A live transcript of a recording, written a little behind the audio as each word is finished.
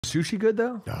Sushi good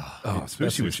though? Oh,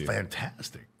 sushi was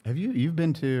fantastic. Have you've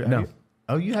been to? No.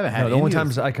 Oh, you haven't had. No, the only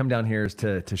times I come down here is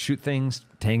to shoot things,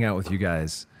 to hang out with you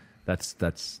guys. That's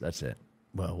it.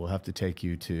 Well, we'll have to take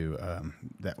you to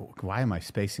that. Why am I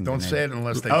spacing? Don't say it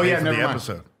unless they Oh, pay yeah, for never the mind.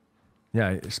 episode.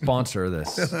 Yeah, sponsor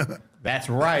this. That's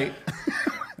right.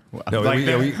 No, like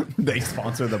they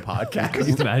sponsor the podcast. Can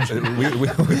you imagine?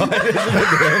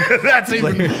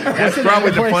 That's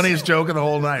probably the funniest joke of the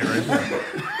whole night, right there.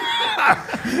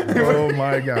 Oh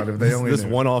my God! If they only This knew.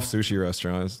 one-off sushi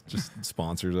restaurant just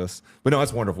sponsors us. But no,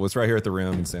 it's wonderful. It's right here at the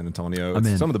Rim in San Antonio. I'm It's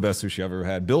in. some of the best sushi I've ever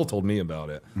had. Bill told me about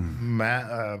it. Matt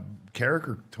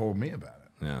Carricker told me about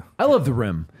it. Yeah. I love the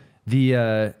Rim. The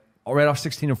right off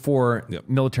 1604 Yep.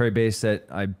 military base that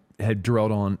I had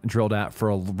drilled at for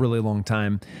a really long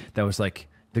time. That was like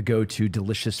the go-to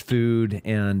delicious food.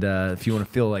 And if you want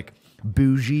to feel like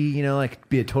bougie, you know, like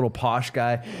be a total posh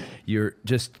guy, you're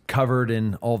just covered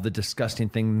in all the disgusting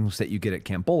things that you get at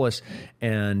Camp Bullis,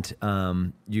 and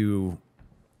you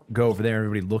go over there and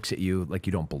everybody looks at you like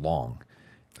you don't belong.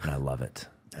 And I love it.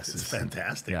 It's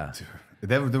fantastic. Yeah.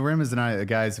 The Rim is the night,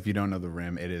 guys. If you don't know the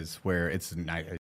Rim, it is where it's night.